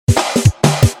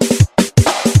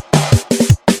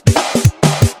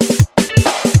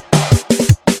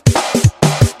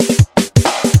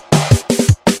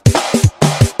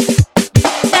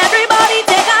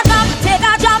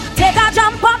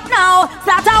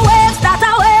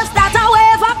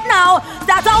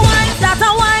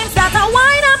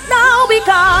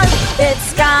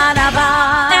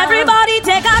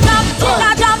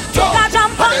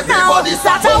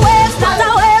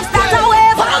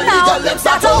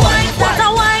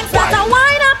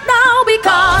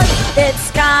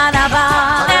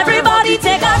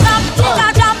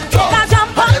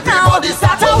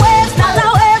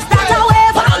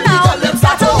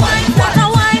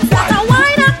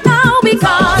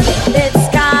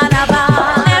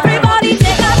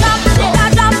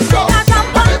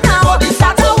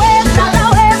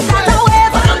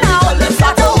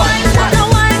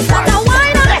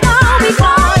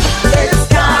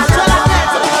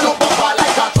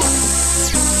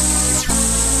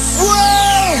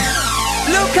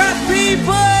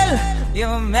You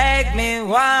make me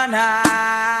wanna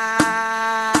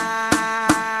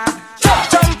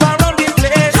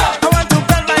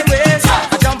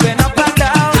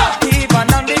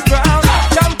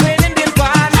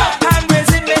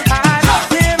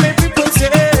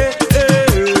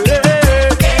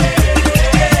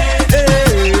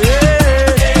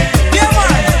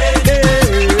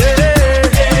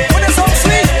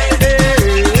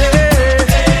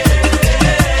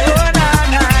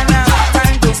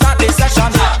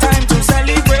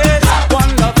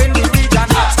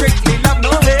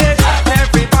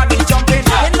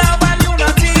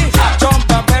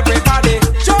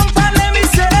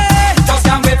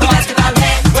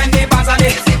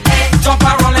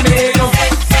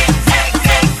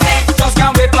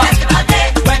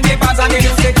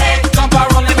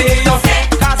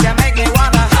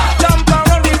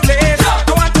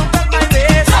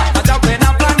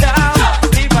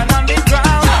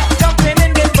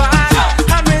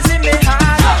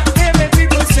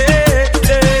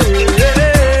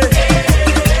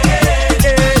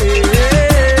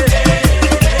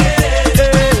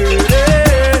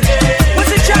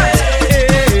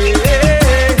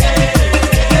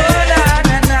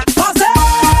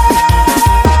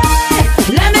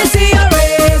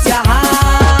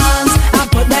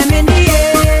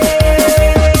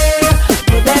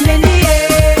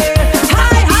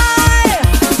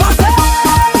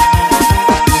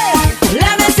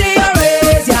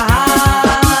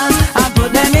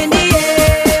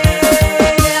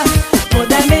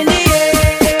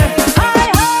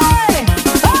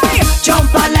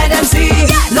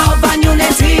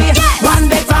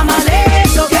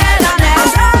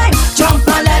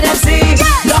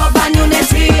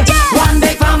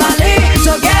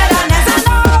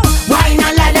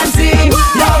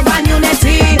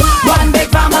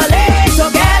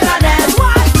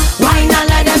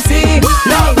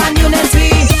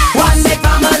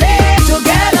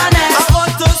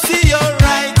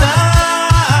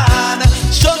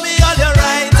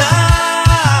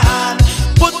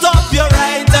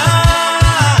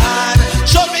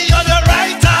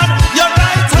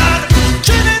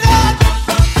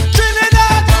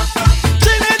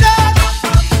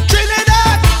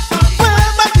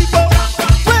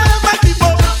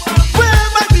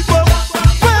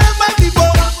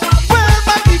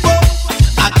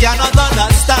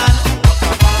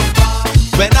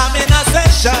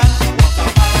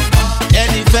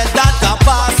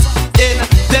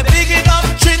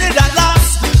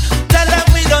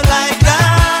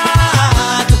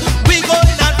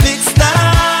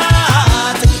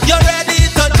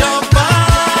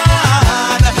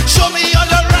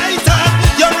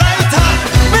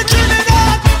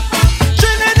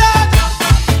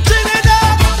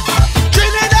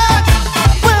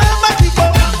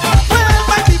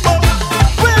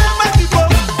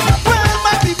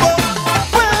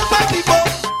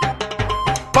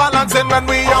when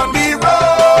we on the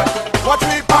road. Watch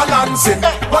me balancing,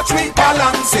 watch me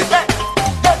balancing.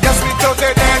 Yes, we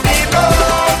toted any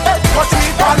road. Watch me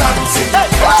balancing,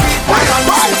 watch me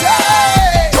balancing.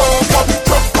 Jump up,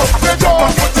 jump up, jump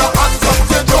up, put your hands up.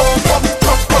 Jump up,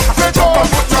 jump up, jump up,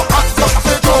 put your hands up.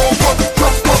 Jump up,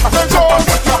 jump up, jump up,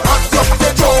 put your hands up.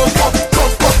 Jump up,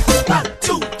 jump up. 1,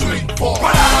 2, 3, 4.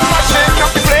 Mashing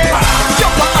up the place,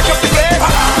 jump up, mash up the place.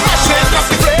 Mashing up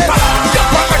the place,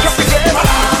 jump up, mash up the place.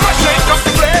 Mashing up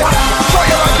the place, show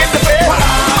you and get the place.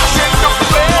 Mashing up the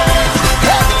place.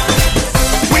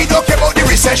 We don't care about the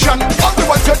recession. All we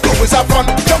want to do is have fun,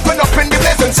 jumping up in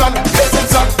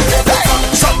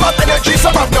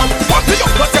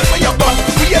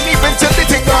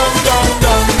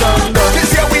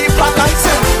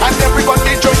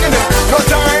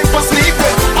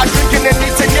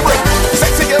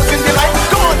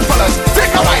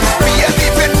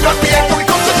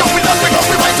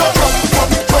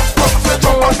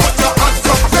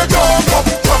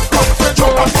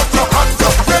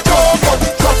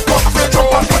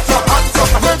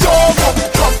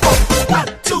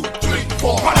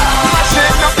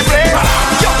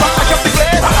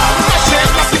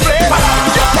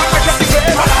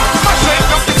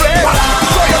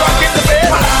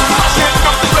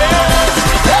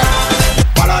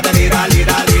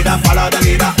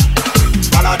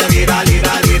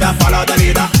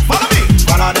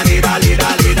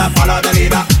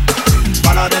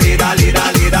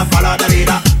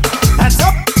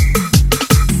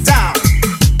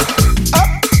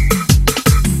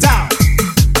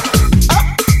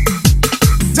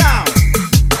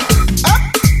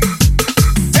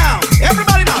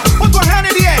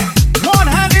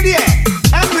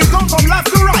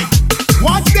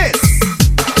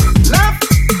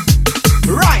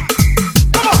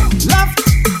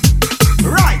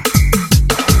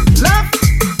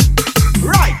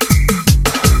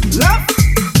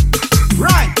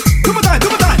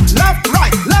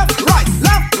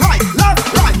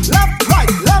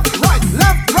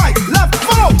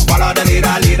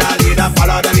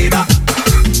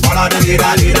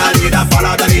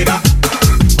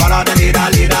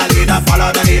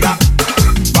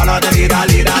leader,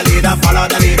 leader, leader, follow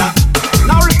the leader.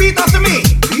 Now repeat after me.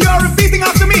 You're repeating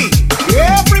after me.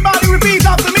 Everybody repeat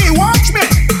after me. Watch me.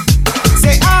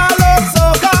 Say I love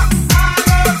soca. I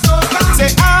love soca.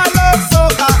 Say I love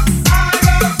soca. I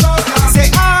love soca. Say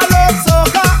I love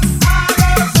soca. I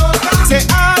love soca. Say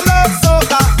I love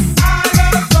soca. I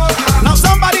love soca. Now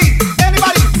somebody,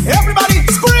 anybody, everybody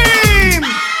scream.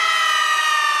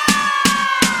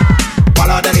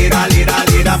 Follow the leader, leader,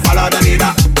 leader, follow the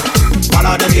leader.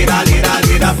 Follow the leader, leader,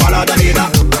 leader, follow the leader.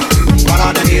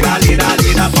 Follow the leader, leader,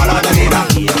 leader, follow the leader.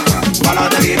 Follow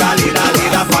the leader, leader,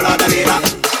 leader, follow the leader.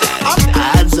 I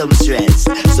had some stress,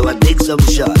 so I take some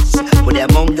shots. But the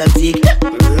amount I take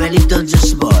really touch the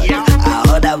spot. I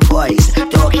heard a voice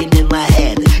talking in my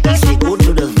head. He said, go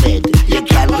to the bed, you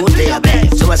can't go to your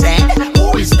bed. So I said,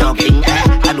 who is talking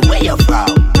and where you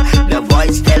from? The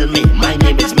voice tell me, my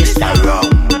name is Mr. Rum.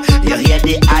 You hear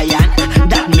the iron?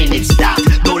 That means it's start.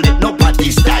 Don't let no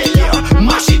party style you.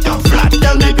 Mash it up flat,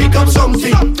 tell me pick up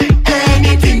something.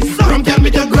 Anything, from tell me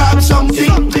to grab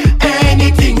something.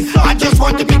 Anything, I just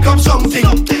want to pick up something.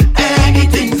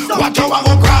 Anything, watch how I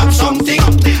go grab something.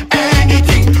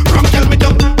 Anything, from tell me to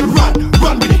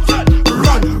run with it.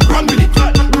 Run with it.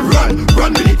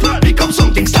 Run with it. Pick up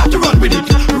something, start to run with it.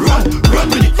 Run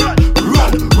with it.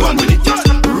 Run with it.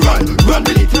 Run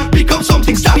with it. Pick up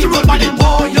something, start to run with it.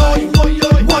 Boy, yo, boy,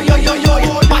 yo, yo,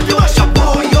 yo. Party mash up,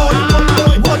 boy, yo,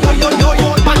 boy, yo, yo,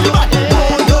 yo. Party mash up,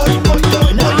 boy, yo, boy, yo,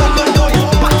 yo.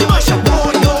 Party mash up,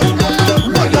 boy, yo,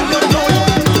 boy, yo, yo.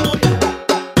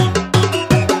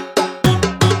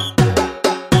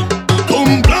 Boom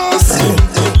blast,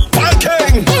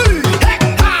 Viking,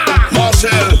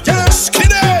 Marshall, yes,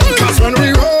 kid. 'Cause when we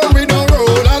roll, we don't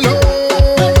roll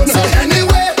alone. So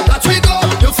anywhere that we go,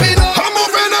 you feel no. I'm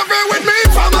moving every with me,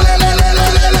 family,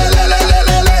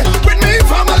 with me,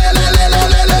 family,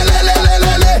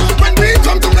 when we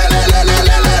come to play,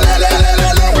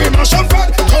 we mash up front,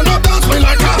 turn up dance, we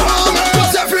like a hammer.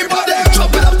 'Cause everybody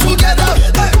jump it up together,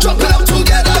 jump it up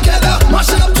together, together, mash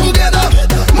it up together,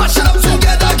 mash it up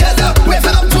together, together, wave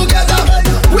it up together,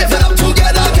 wave it up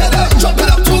together, together, jump it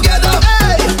up together.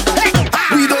 Hey,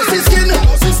 we don't see skin,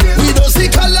 we don't see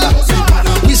color,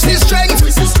 we see strength,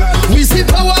 we see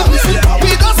power,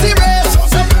 we don't see race,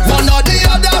 one or the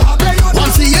other.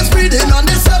 Once he is breathing on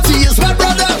this earth, he is my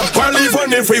brother. Well,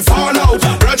 even if we fall out,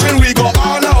 brethren, we go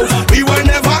all out. We will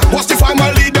never watch the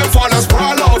family, them fall and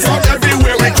sprawl out. From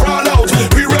everywhere we crawl out,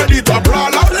 we ready to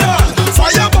brawl out.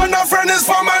 Fire burn, our friend is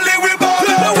family, we ball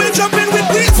out. We jump in with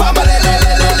the Family,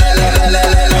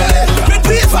 with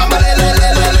we family,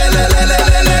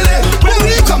 when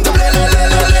we come to play,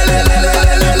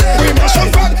 we mash up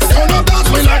front, turn up dance,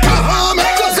 we like a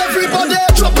hammer. 'cause everybody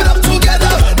jump it up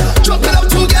together, jump it up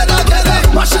together, together,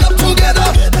 mash it up together,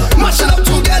 mash it up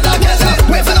together, together,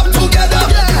 wave it up together,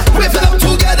 wave it up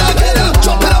together, together,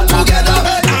 jump it up together.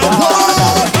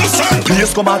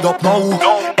 Please come add up now.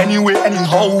 Anyway,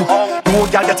 anyhow. No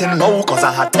girl getting low, 'cause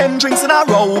I had 10 drinks in a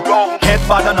row. Head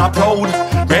bad and a proud,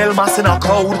 real mass in a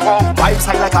crowd. Vibes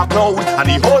high like a cloud, and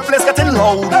the whole place getting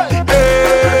loud.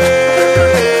 Hey.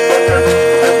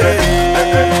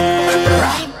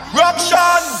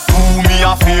 Ruction! Do me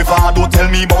a favor, don't tell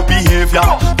me about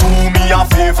behavior. Do me a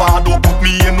favor, don't put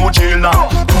me in no jail now.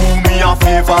 Do me a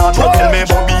favor, don't tell me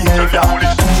about behavior.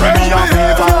 Do me a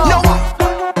favor. Yo.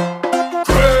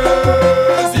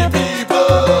 Crazy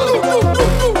people,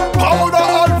 powder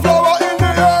and flour in the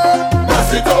air.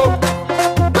 Mash it up,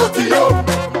 dirty up.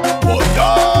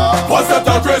 What's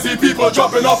that? Crazy people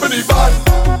jumping up in the van.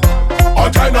 All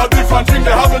kind of different things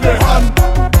they have in their hand.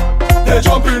 They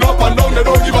jumping up and down, they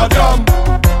don't give a damn.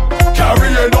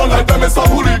 Carrying on like them is some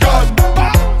hooligan.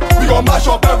 We gon' mash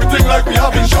up everything like we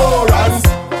have insurance,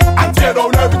 and tear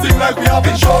down everything like we have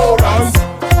insurance.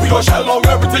 We gon' shell down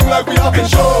everything like we have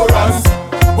insurance.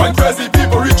 When crazy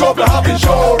people reach up, they have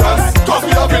insurance.